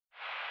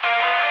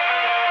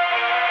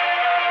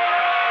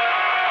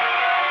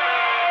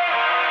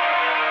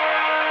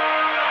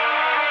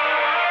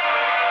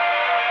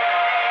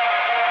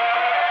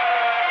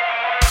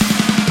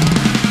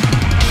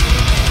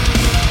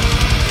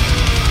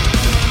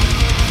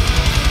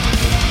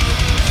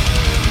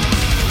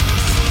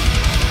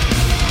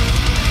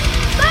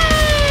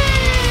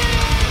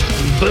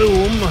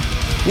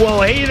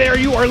Well, hey there,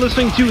 you are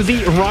listening to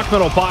the Rock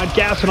Metal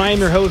Podcast, and I am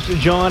your host,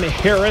 John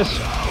Harris.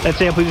 That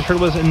sample you just heard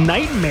was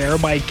Nightmare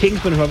by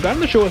Kingsmen, who have got on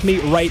the show with me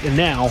right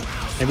now.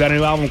 They've got a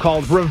new album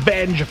called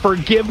Revenge,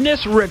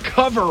 Forgiveness,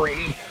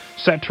 Recovery,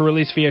 set to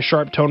release via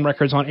Sharp Tone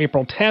Records on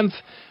April 10th.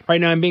 Right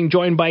now I'm being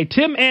joined by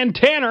Tim and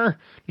Tanner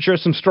to share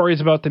some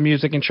stories about the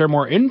music and share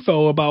more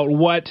info about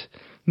what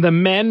the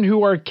men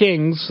who are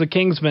kings, the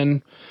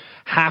Kingsmen,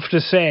 have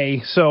to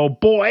say. So,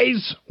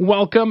 boys,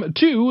 welcome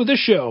to the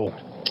show.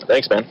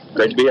 Thanks, man.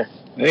 Great to be here.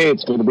 Hey,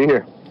 it's good to be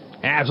here.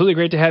 Absolutely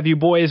great to have you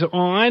boys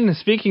on.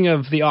 Speaking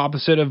of the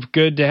opposite of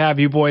good to have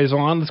you boys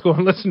on, let's go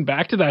and listen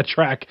back to that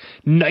track,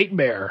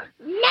 Nightmare.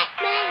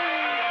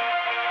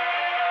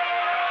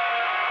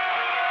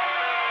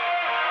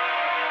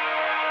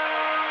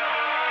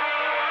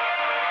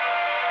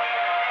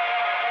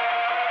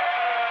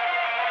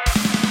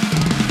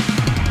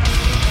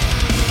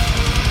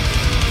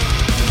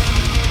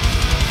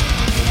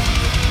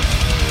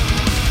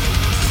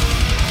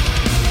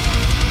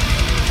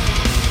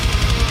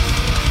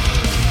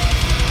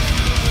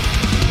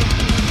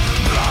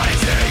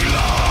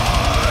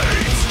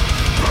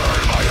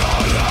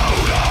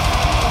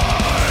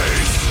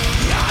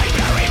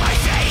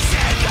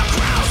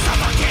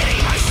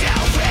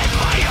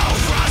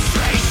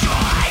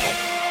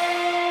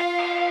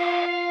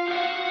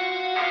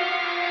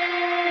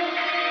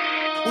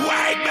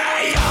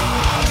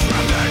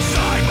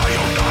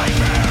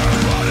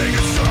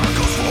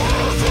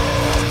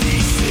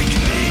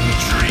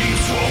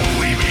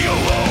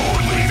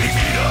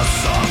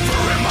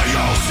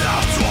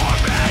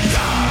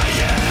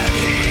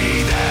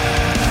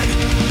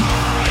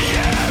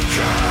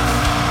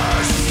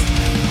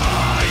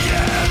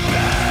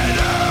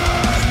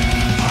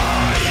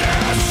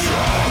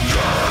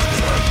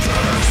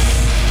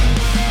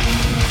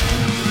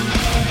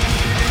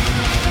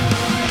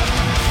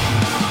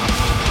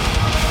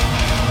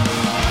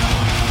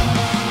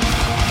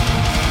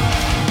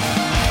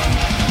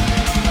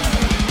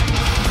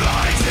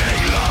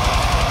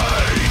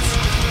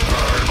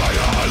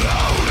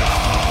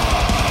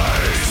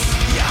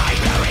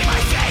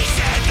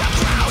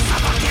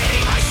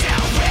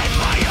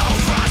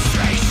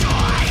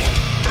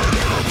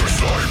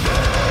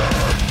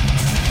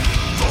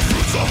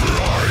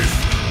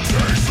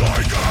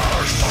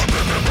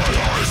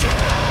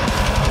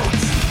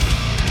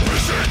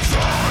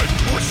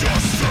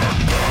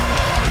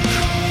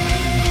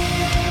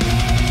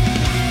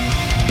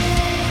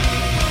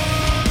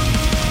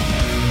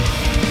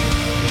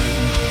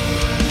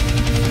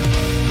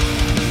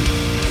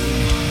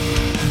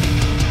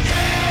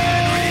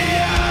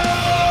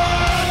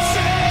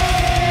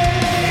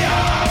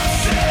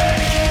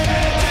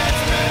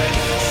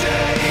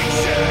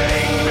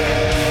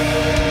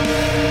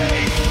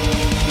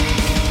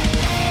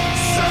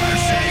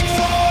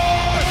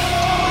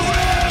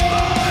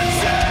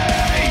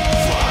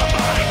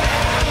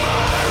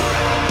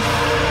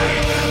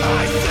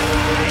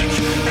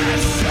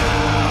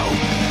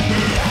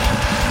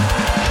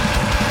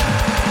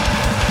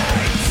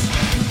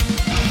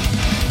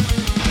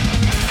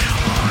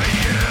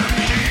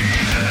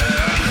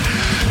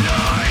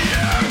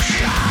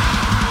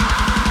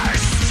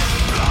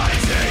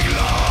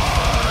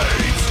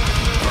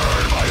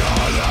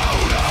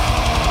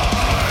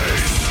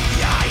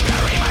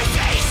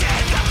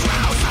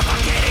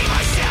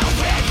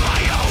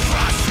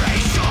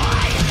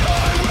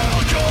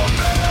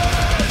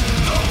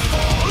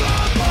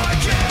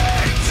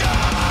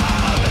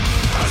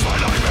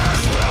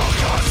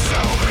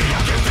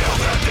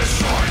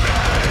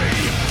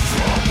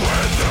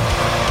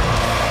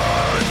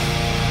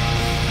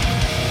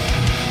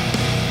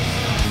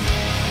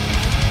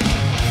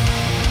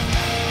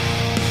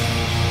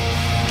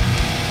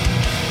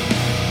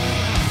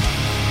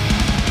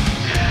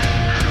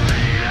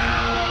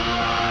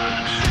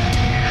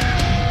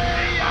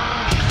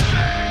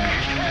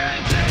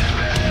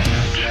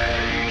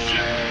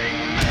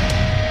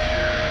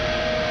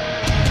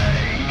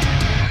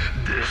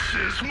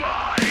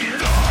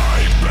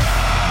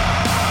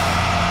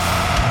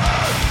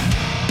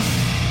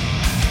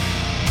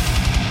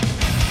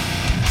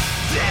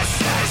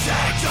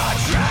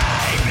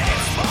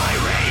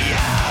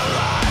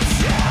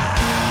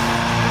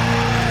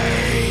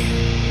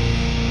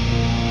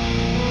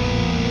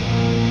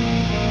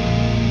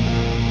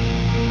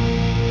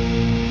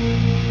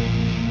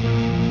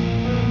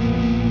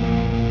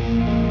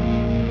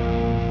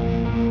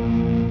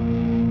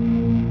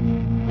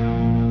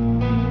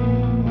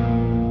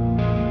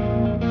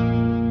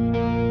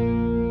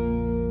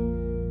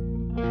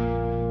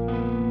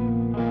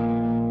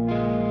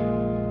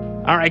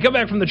 All right, come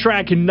back from the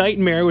track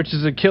Nightmare, which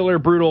is a killer,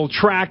 brutal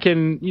track.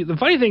 And the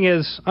funny thing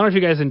is, I don't know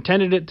if you guys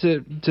intended it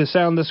to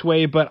sound this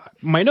way, but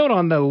my note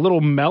on the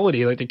little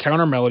melody, like the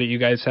counter melody you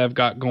guys have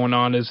got going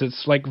on, is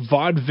it's like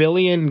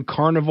vaudevillian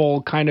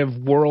carnival kind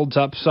of worlds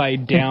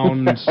upside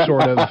down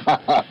sort of.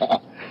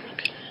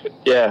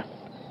 Yeah.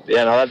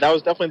 Yeah, no, that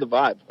was definitely the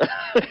vibe.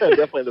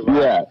 Definitely the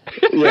vibe.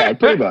 Yeah,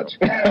 pretty much.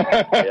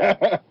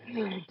 Yeah.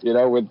 You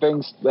know, when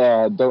things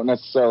don't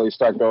necessarily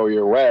start going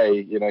your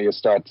way, you know, you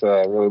start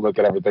to really look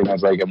at everything. I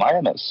was like, am I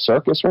in a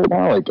circus right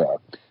now? Like,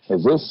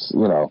 is this,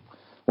 you know,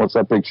 what's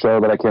that big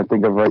show that I can't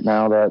think of right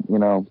now that, you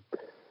know,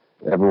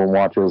 everyone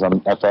watches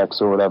on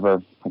FX or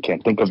whatever? I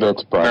can't think of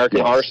it. But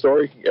American Horror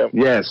Story? Yep.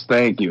 Yes,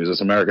 thank you. It was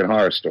this American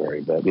Horror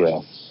Story, but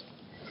yeah.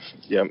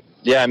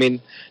 Yeah, I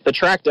mean, the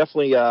track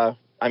definitely, I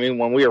mean,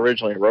 when we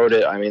originally wrote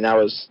it, I mean, that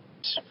was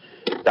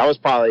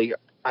probably,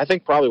 I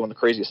think probably one of the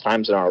craziest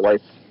times in our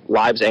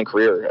lives and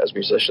career as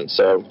musicians.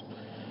 So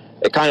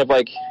it kind of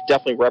like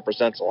definitely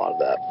represents a lot of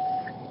that.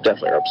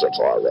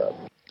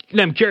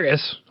 Now, I'm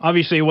curious.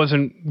 Obviously, it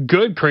wasn't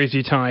good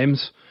crazy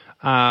times,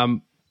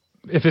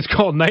 if it's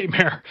called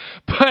Nightmare.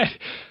 But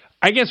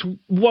I guess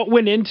what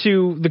went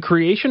into the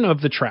creation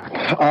of the track?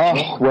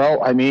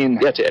 Well, I mean...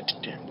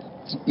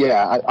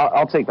 Yeah,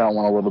 I'll take that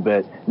one a little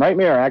bit.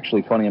 Nightmare,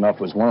 actually, funny enough,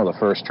 was one of the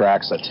first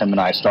tracks that Tim and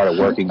I started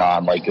working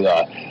on. Like,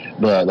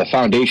 the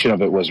foundation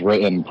of it was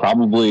written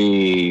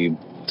probably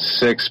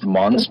 6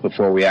 months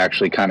before we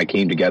actually kind of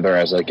came together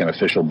as, like, an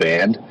official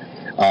band.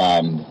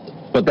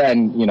 But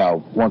then, you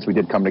know, once we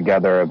did come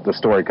together, the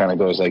story kind of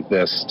goes like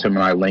this. Tim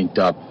and I linked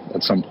up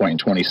at some point in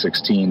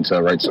 2016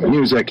 to write some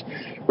music.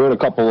 Wrote a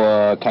couple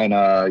of kind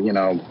of, you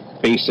know,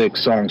 basic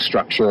song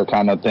structure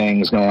kind of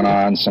things going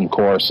on, some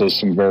choruses,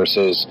 some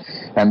verses.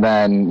 And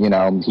then, you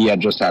know, he had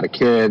just had a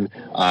kid.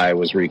 I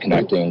was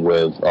reconnecting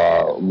with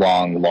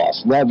long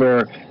lost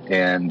lover.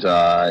 And,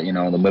 you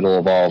know, in the middle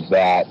of all of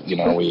that, you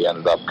know, we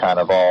ended up kind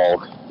of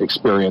all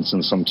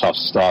experiencing some tough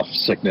stuff,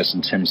 sickness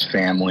in Tim's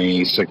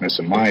family, sickness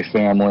in my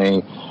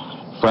family,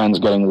 friends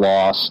getting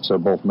lost to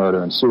both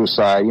murder and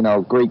suicide, you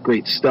know,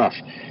 great stuff.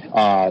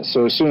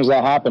 So as soon as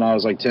that happened, I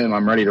was like, Tim,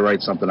 I'm ready to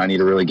write something. I need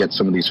to really get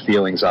some of these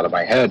feelings out of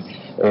my head.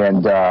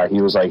 And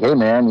he was like, hey,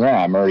 man,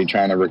 yeah, I'm already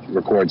trying to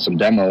record some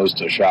demos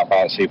to shop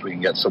out, see if we can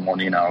get someone,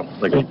 you know,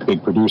 like a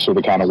big producer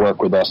to kind of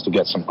work with us to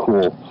get some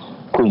cool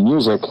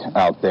music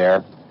out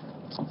there.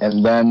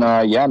 And then,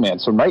 yeah, man,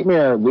 so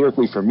Nightmare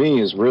lyrically for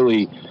me is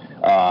really,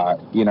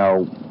 you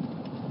know,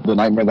 the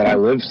nightmare that I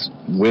lived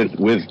with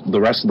the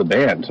rest of the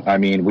band. I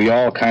mean, we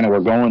all kind of were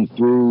going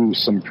through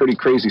some pretty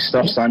crazy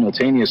stuff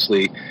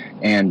simultaneously,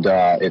 and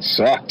it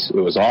sucked. It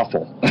was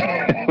awful.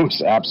 It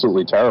was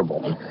absolutely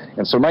terrible.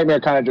 And so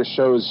Nightmare kind of just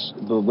shows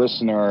the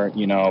listener,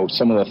 you know,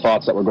 some of the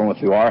thoughts that were going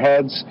through our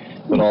heads,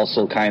 but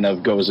also kind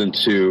of goes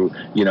into,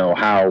 you know,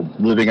 how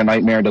living a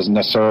nightmare doesn't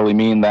necessarily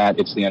mean that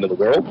it's the end of the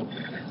world.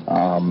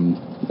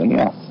 And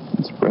yeah,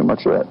 that's pretty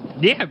much it.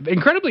 Yeah,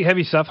 incredibly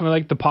heavy stuff, and I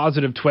like the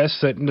positive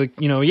twists that, like,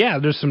 you know, yeah,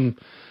 there's some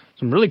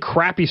really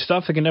crappy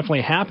stuff that can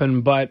definitely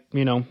happen, but,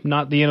 you know,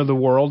 not the end of the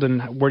world,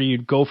 and where do you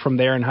go from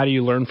there, and how do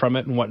you learn from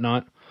it, and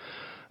whatnot.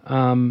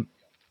 Kind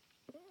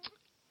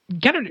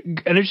of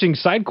an interesting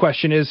side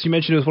question is, you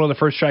mentioned it was one of the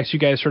first tracks you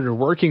guys started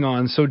working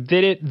on, so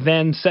did it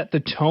then set the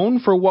tone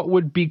for what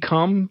would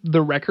become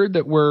the record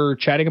that we're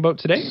chatting about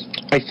today?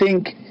 I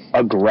think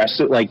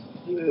aggressive, like,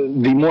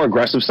 the more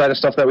aggressive side of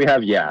stuff that we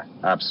have, yeah,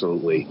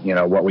 absolutely. You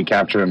know, what we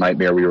captured in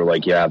Nightmare, we were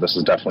like, yeah, this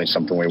is definitely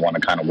something we want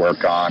to kind of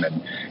work on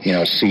and, you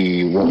know,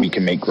 see what we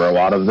can make grow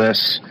out of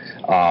this.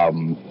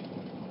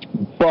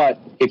 But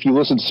if you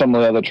listen to some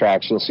of the other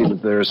tracks, you'll see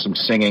that there's some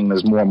singing,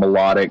 there's more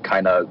melodic,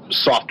 kind of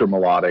softer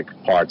melodic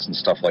parts and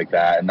stuff like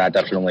that, and that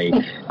definitely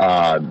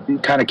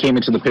kind of came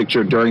into the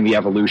picture during the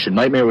evolution.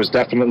 Nightmare was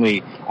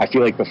definitely, I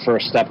feel like, the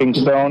first stepping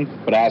stone,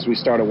 but as we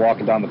started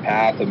walking down the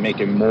path and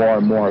making more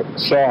and more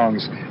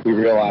songs, we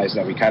realized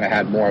that we kind of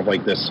had more of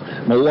like this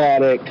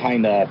melodic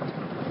kind of,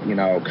 you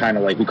know, kind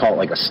of like, we call it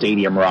like a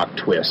stadium rock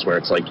twist, where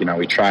it's like, you know,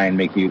 we try and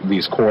make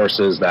these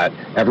choruses that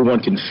everyone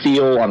can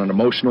feel on an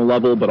emotional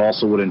level, but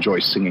also would enjoy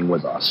singing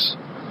with us.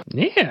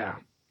 Yeah.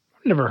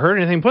 I've never heard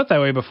anything put that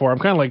way before. I'm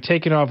kind of like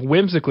taking off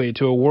whimsically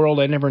to a world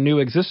I never knew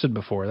existed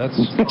before. That's...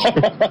 Yeah,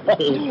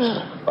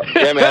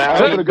 man.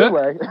 That's in a good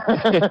way.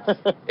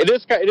 It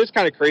is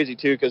kind of crazy,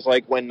 too, because,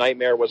 like, when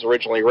Nightmare was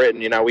originally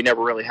written, you know, we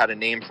never really had a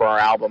name for our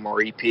album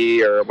or EP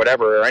or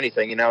whatever or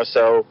anything, you know,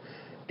 so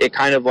it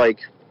kind of,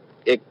 like,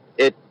 it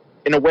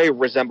in a way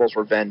resembles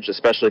Revenge,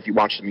 especially if you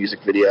watch the music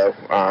video.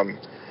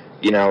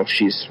 You know,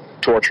 she's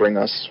torturing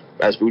us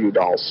as voodoo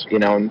dolls, you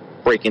know, and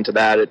break into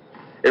that. It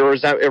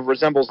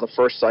resembles the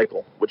first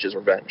cycle, which is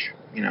Revenge,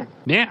 you know?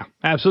 Yeah,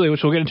 absolutely,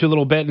 which we'll get into a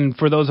little bit. And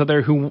for those out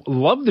there who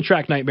love the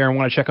track Nightmare and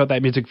want to check out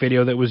that music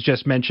video that was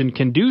just mentioned,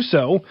 can do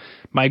so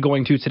by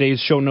going to today's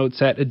show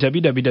notes at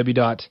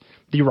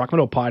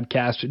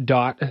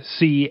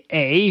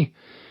www.therockmetalpodcast.ca.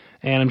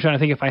 And I'm trying to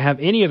think if I have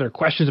any other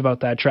questions about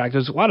that track.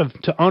 There's a lot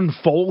to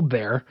unfold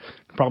there.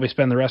 We'll probably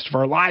spend the rest of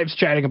our lives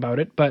chatting about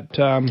it, but...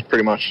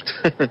 Pretty much.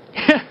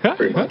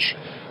 Pretty much.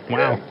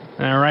 Wow.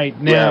 Yeah. All right.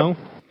 Now,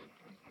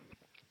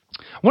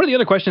 one of the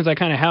other questions I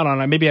kind of had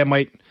on, maybe I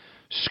might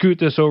scoot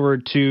this over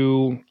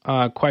to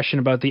a question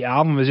about the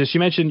album, is just, you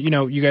mentioned, you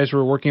know, you guys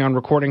were working on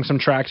recording some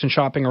tracks and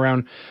shopping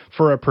around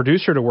for a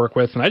producer to work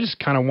with, and I just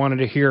kind of wanted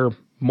to hear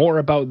more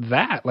about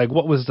that. Like,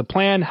 what was the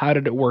plan? How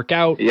did it work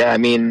out? Yeah, I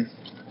mean...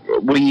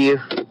 We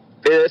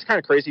it's kind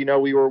of crazy.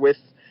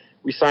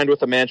 We signed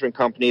with a management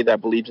company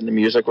that believed in the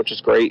music, which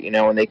is great,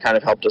 and they kind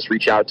of helped us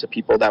reach out to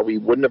people that we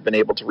wouldn't have been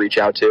able to reach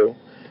out to.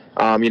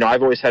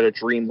 I've always had a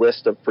dream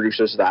list of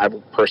producers that I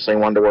personally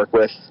wanted to work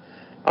with.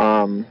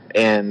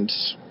 And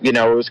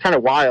it was kind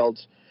of wild.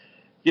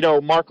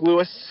 Mark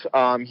Lewis,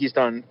 he's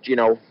done,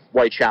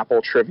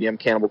 Whitechapel, Trivium,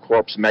 Cannibal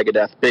Corpse,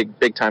 Megadeth,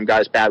 big time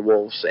guys, Bad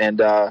Wolves.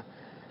 And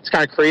it's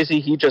kind of crazy.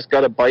 He just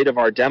got a bite of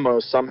our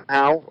demos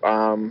somehow.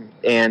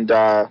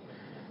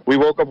 We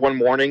woke up one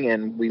morning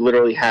and we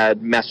literally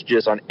had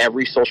messages on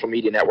every social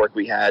media network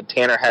we had.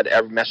 Tanner had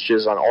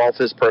messages on all of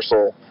his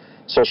personal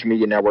social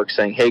media networks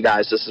saying, "Hey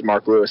guys, this is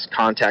Mark Lewis.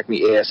 Contact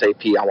me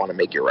ASAP. I want to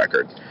make your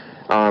record."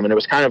 And it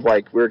was kind of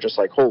like, we were just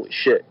like, holy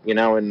shit,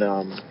 and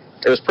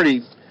it was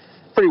pretty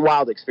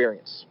wild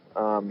experience.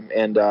 Us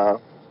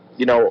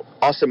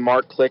and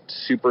Mark clicked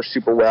super,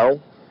 super well.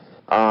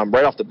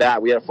 Right off the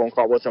bat, we had a phone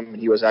call with him and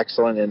he was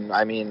excellent. And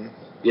I mean,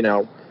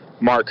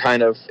 Mark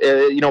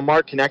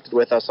Mark connected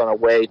with us on a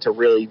way to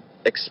really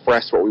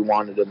express what we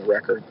wanted in the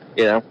record,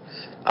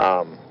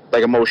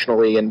 like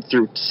emotionally and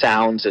through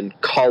sounds and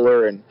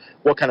color and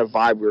what kind of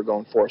vibe we were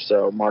going for.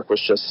 So Mark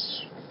was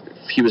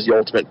he was the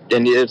ultimate.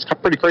 And it's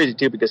pretty crazy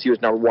too, because he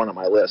was number one on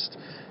my list.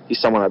 He's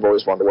someone I've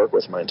always wanted to work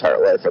with my entire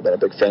life. I've been a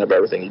big fan of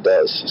everything he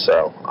does.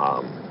 So,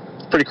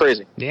 pretty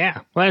crazy. Yeah.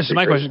 Well, that's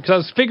my question, because I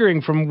was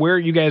figuring from where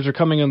you guys are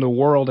coming in the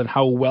world and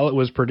how well it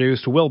was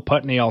produced, Will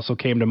Putney also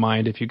came to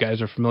mind, if you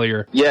guys are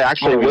familiar. Yeah,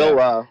 actually,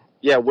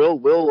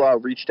 Will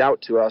reached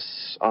out to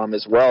us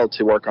as well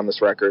to work on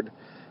this record.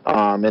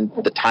 And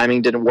the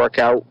timing didn't work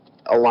out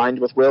aligned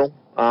with Will.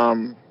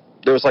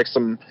 There was like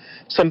some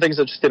things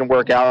that just didn't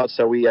work out,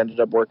 so we ended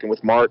up working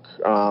with Mark.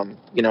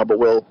 But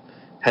Will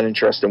had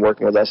interest in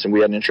working with us, and we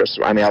had an interest.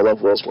 I mean, I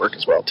love Will's work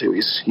as well too.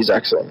 He's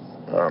excellent.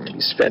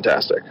 He's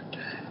fantastic.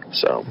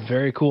 So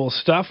very cool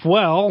stuff.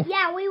 Well,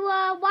 yeah, we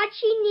were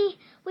watching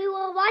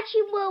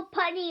Will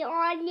Putney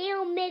on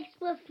Neil Mix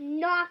with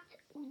Not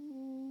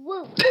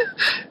Woo.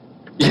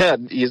 Yeah,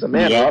 he's a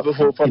man. Yep.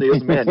 Will Putney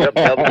is a man. Yep,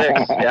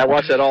 Mix. Yeah, I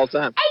watch that all the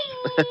time.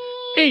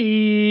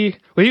 Hey.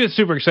 Well, he was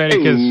super excited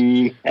because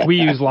we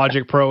use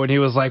Logic Pro, and he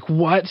was like,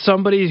 "What?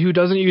 Somebody who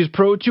doesn't use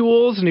Pro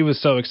Tools?" And he was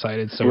so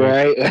excited. So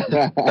right,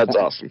 that's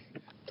awesome.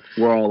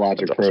 We're all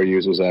Logic Pro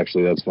users,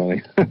 actually. That's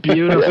funny.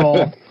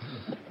 Beautiful.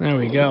 There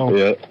we go.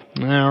 Yeah.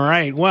 All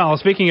right. Well,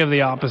 speaking of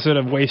the opposite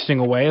of wasting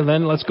away,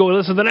 then let's go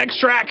listen to the next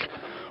track,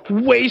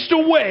 "Waste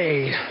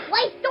Away."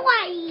 Waste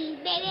away,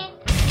 baby.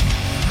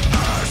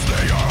 As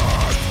the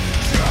earth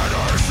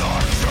shatters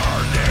on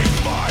turning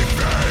my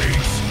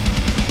face,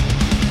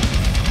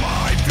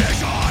 my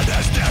vision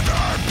has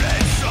never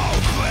been so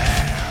clear.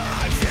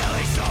 I'm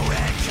feeling so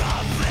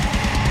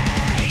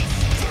incomplete.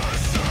 The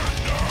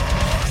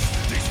sadness,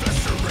 these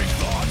festering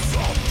thoughts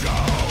of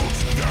doubt,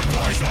 they're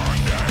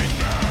poisoning me.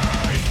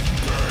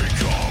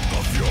 Become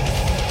the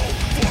fuel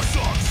for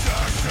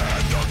success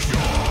and the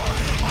cure.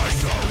 I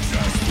so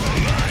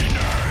desperately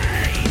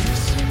need.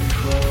 Listen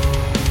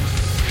close.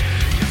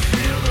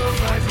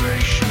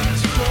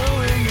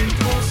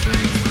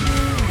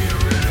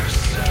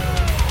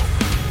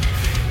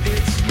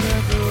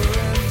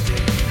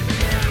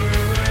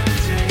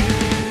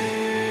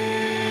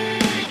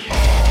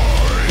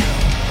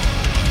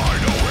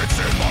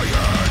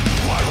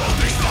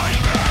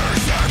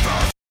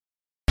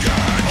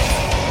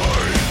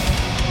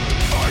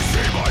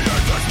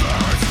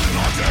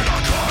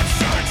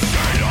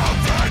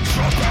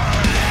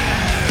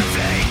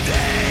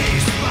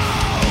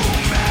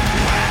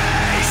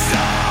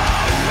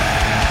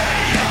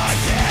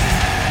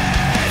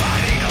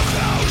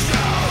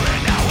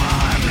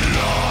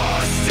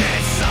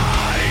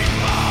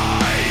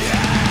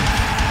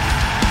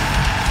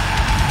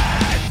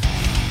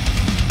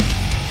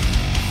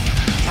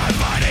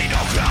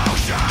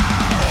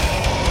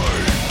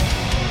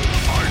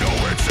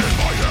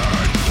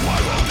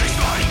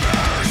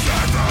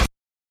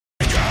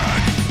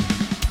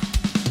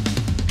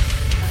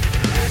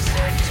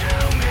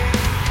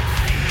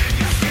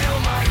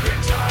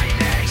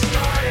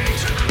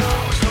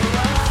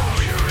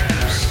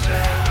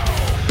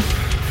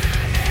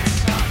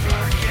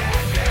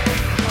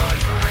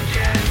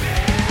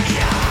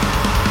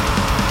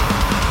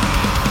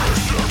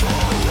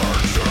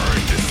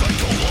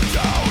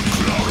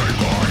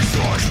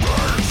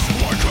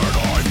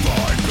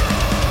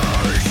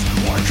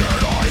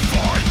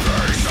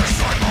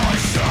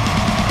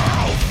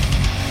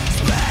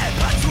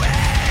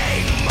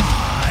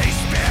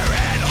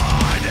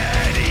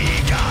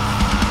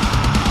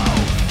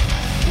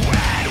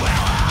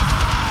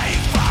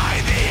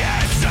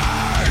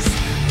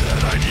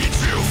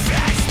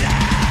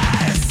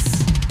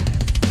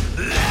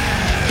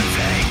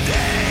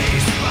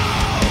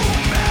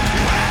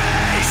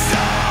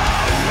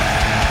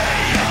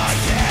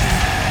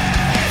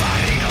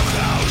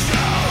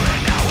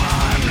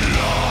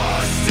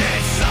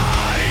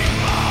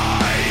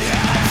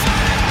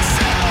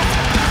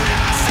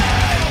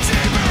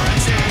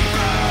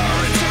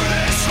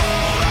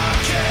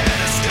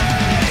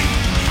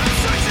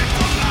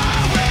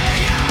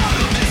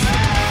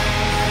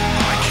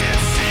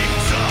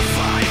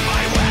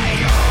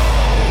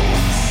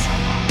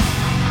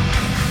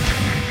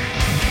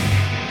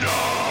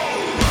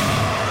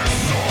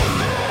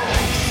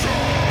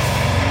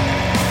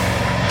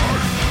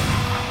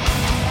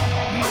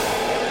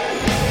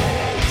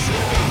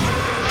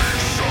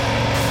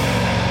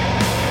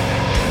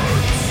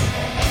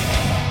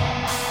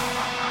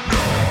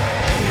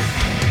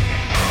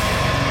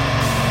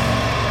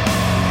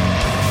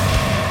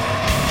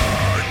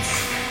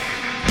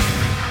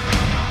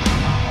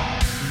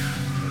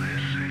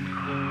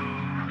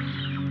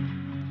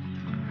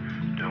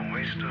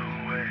 waste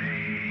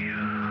away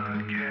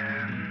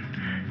again.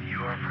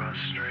 Your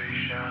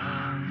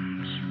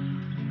frustrations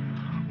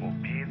will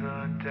be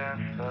the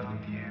death of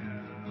you.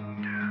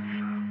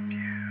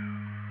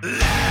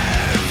 Living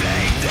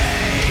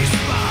these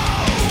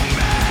moments,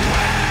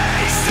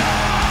 waste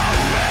away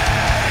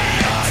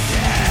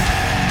again.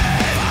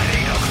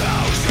 Finding no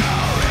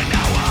closure, and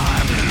now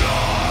I'm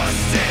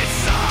lost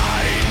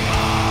inside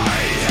my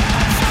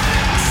head.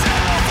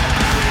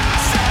 Burying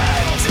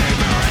myself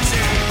deeper and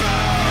deeper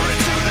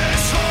into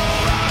this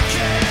hole I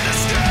can't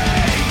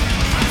escape.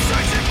 I'm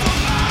searching for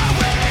my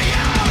way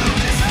out of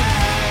this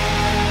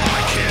hell.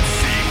 I can't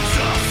seem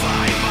to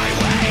find my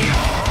way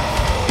out.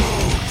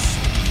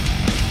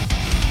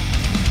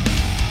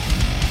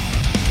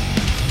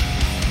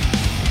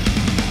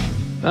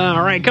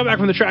 All right, come back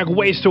from the track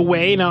Waste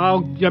Away. Now, I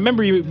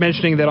remember you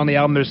mentioning that on the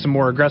album there's some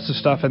more aggressive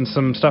stuff and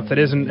some stuff that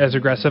isn't as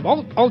aggressive.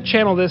 I'll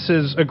channel this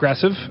as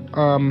aggressive,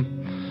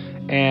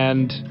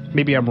 and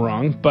maybe I'm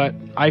wrong, but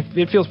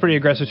it feels pretty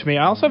aggressive to me.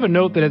 I also have a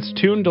note that it's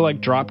tuned to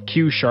like drop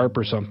Q sharp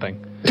or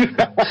something.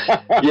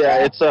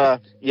 It's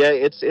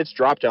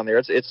dropped down there.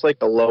 It's like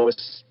the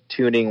lowest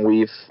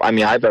tuning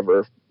I've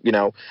ever,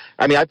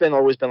 I've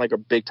always been like a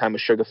big time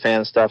Sugar fan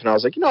and stuff, and I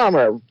was like, I'm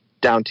gonna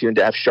down tune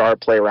to F sharp,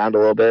 play around a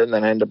little bit, and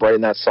then I ended up writing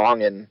that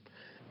song, and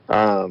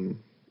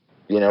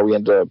we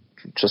ended up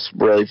just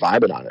really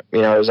vibing on it. It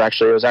was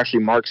actually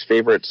Mark's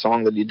favorite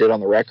song that he did on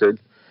the record,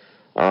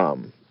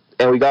 and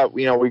we got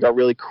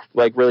really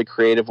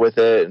creative with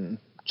it, and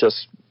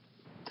just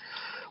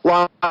a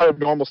lot of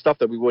normal stuff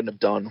that we wouldn't have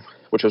done,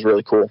 which was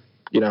really cool.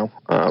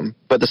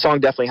 But the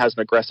song definitely has an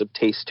aggressive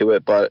taste to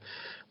it, but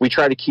we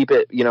try to keep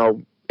it.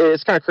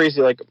 It's kind of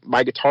crazy. Like,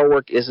 my guitar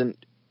work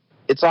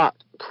it's not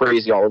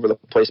crazy all over the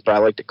place, but I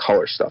like to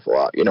color stuff a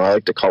lot. I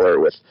like to color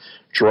with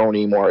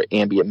droney, more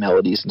ambient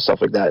melodies and stuff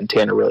like that, and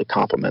Tanner really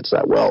complements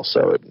that well,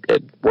 so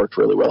it worked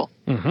really well.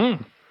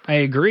 Mm-hmm. I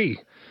agree.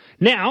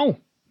 Now,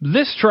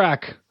 this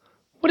track,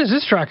 what is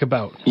this track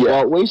about?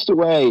 Yeah, well, Waste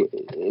Away,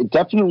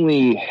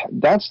 definitely,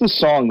 that's the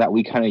song that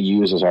we kind of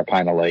use as our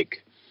kind of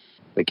like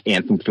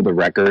anthem for the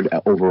record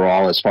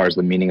overall, as far as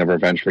the meaning of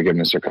revenge,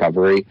 forgiveness,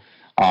 recovery.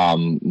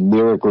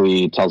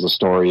 Lyrically, it tells a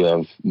story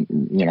of,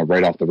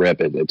 right off the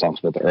rip, it talks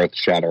about the earth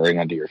shattering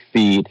under your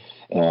feet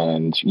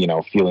and,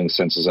 feeling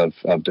senses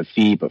of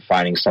defeat, but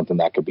finding something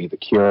that could be the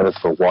cure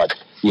for what,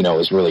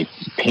 is really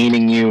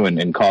paining you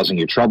and causing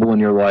you trouble in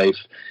your life.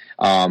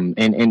 And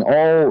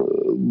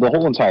the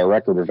whole entire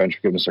record, Revenge,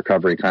 Forgiveness,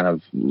 Recovery, kind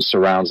of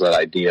surrounds that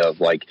idea of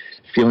like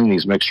feeling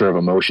these mixture of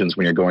emotions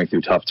when you're going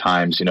through tough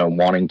times,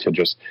 wanting to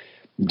just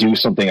do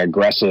something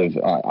aggressive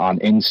on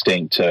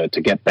instinct to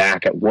get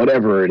back at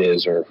whatever it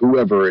is or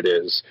whoever it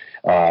is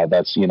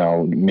that's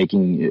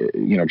making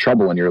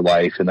trouble in your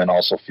life, and then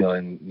also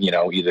feeling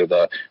either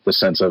the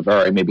sense of,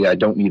 all right, maybe I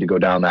don't need to go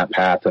down that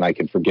path and I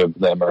can forgive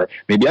them, or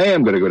maybe I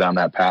am going to go down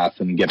that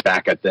path and get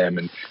back at them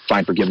and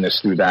find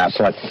forgiveness through that.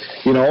 But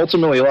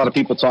ultimately, a lot of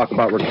people talk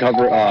about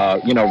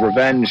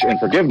revenge and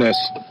forgiveness.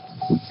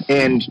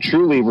 And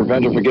truly,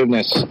 revenge and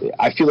forgiveness,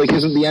 I feel like,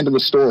 isn't the end of the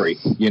story.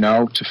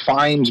 To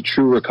find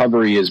true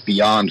recovery is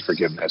beyond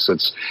forgiveness.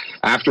 It's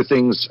after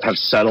things have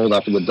settled,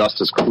 after the dust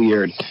has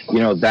cleared,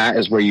 that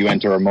is where you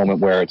enter a moment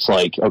where it's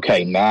like,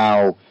 okay,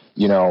 now,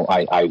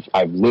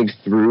 I've lived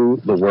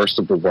through the worst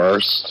of the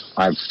worst.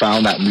 I've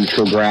found that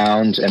neutral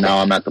ground, and now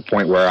I'm at the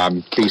point where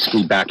I'm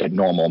basically back at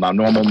normal. Now,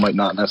 normal might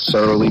not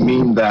necessarily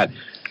mean that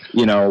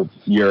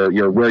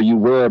you're where you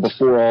were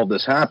before all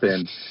this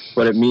happened,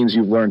 but it means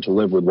you've learned to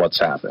live with what's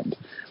happened.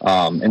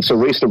 And so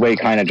Waste Away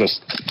kind of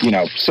just,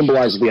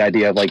 symbolizes the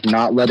idea of like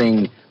not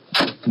letting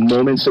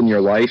moments in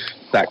your life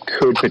that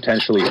could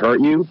potentially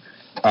hurt you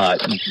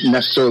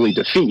necessarily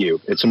defeat you.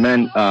 It's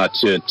meant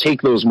to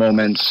take those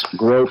moments,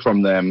 grow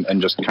from them,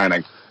 and just kind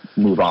of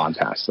move on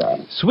past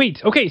that.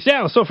 Sweet. Okay,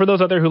 so for those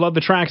out there who love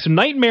the tracks,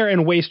 Nightmare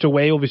and Waste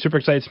Away, will be super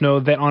excited to know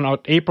that on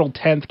April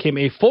 10th came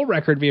a full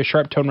record via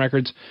Sharp Tone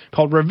Records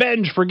called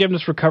Revenge,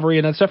 Forgiveness, Recovery,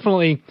 and that's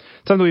definitely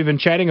something we've been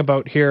chatting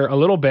about here a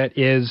little bit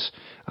is,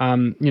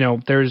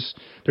 there's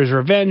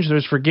revenge,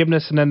 there's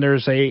forgiveness, and then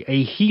there's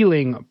a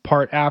healing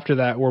part after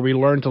that where we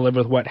learn to live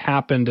with what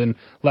happened and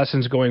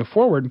lessons going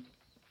forward.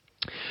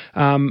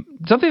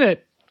 Something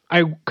that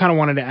I kind of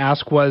wanted to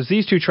ask was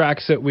these two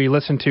tracks that we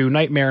listened to,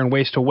 Nightmare and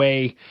Waste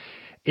Away,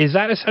 is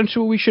that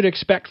essentially what we should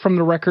expect from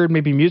the record,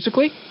 maybe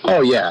musically?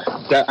 Oh, yeah.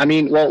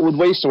 With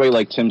Waste Away,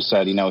 like Tim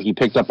said, he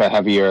picked up a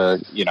heavier,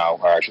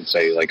 or I should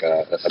say like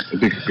a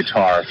bigger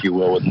guitar, if you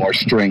will, with more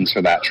strings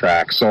for that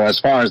track. So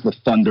as far as the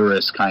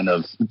thunderous kind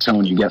of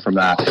tone you get from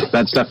that,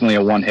 that's definitely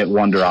a one-hit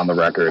wonder on the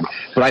record.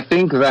 But I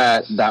think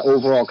that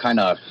overall kind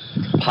of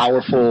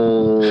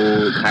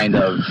powerful kind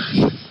of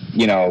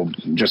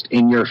just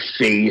in your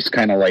face,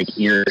 kind of like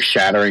ear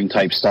shattering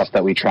type stuff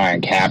that we try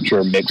and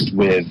capture, mixed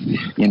with,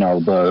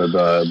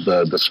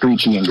 the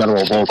screechy and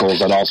guttural vocals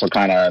that also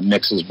kind of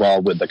mixes well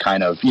with the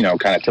kind of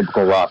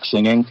typical rock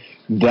singing.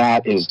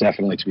 that is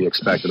definitely to be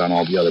expected on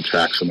all the other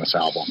tracks on this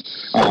album.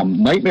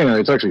 Nightmare,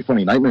 it's actually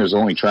funny, Nightmare is the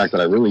only track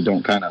that I really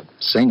don't kind of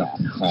sing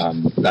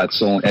on.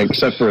 That's only,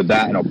 except for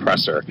that and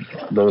Oppressor.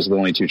 Those are the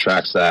only two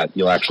tracks that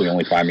you'll actually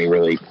only find me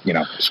really,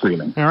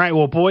 screaming. All right,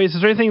 well, boys,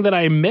 is there anything that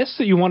I missed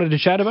that you wanted to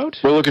chat about?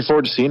 We're looking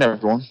forward to seeing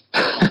everyone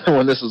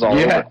when this is all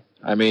over.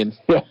 I mean,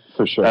 yeah,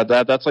 for sure.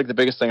 That's like the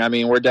biggest thing. I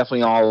mean, we're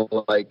definitely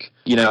all like,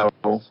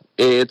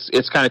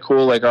 it's kind of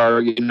cool. Like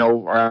our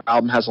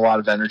album has a lot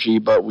of energy,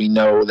 but we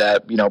know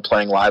that,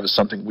 playing live is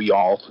something we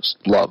all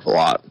love a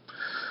lot.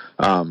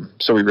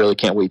 So we really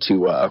can't wait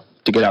to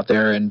get out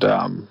there and,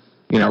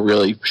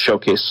 really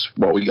showcase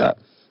what we got.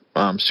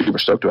 I'm super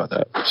stoked about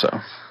that. So.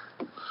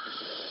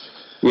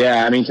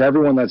 Yeah, I mean, to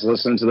everyone that's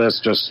listening to this,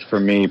 just for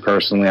me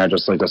personally, I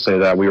just like to say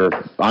that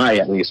I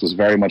at least was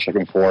very much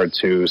looking forward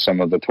to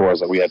some of the tours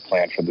that we had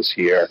planned for this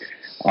year.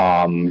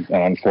 And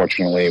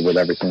unfortunately, with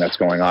everything that's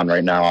going on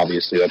right now,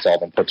 obviously that's all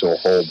been put to a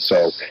hold.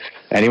 So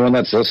anyone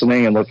that's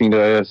listening and looking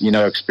to,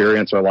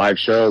 experience our live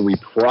show, we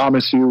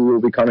promise you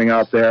we'll be coming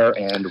out there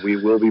and we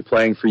will be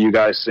playing for you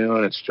guys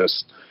soon. It's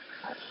just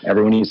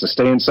everyone needs to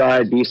stay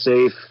inside, be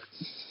safe,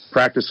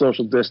 practice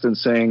social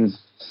distancing,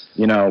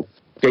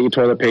 get your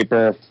toilet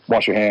paper,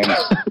 wash your hands,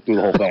 do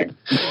the whole thing.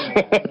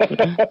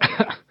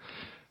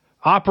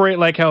 Operate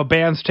like how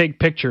bands take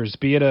pictures,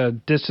 be at a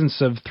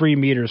distance of 3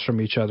 meters from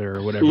each other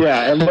or whatever.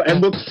 Yeah,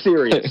 and look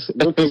serious.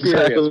 Look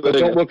serious, but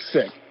don't look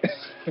sick.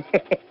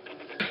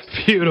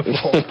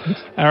 Beautiful.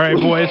 All right,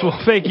 boys. Well,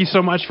 thank you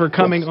so much for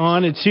coming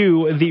on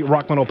to the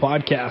Rock Metal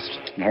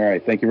Podcast. All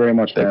right. Thank you very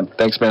much, man.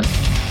 Thanks, man.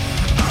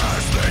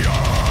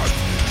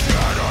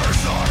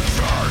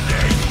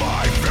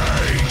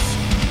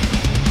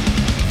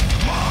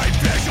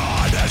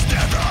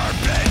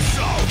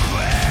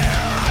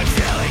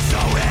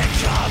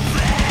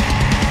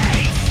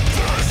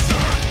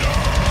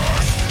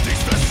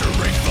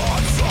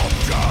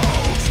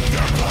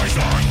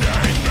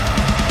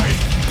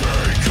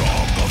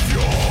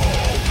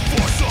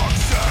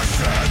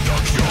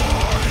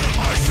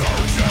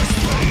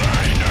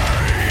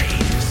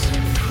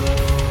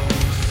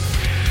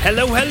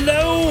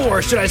 Hello,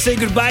 or should I say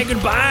goodbye?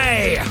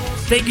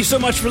 Thank you so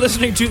much for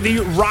listening to the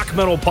Rock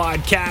Metal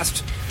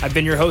Podcast. I've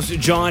been your host,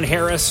 John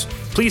Harris.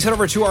 Please head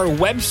over to our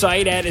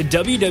website at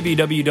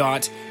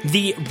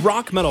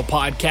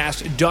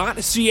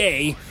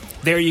www.therockmetalpodcast.ca.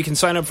 There you can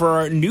sign up for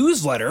our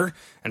newsletter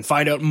and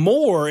find out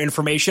more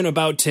information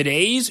about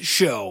today's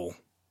show.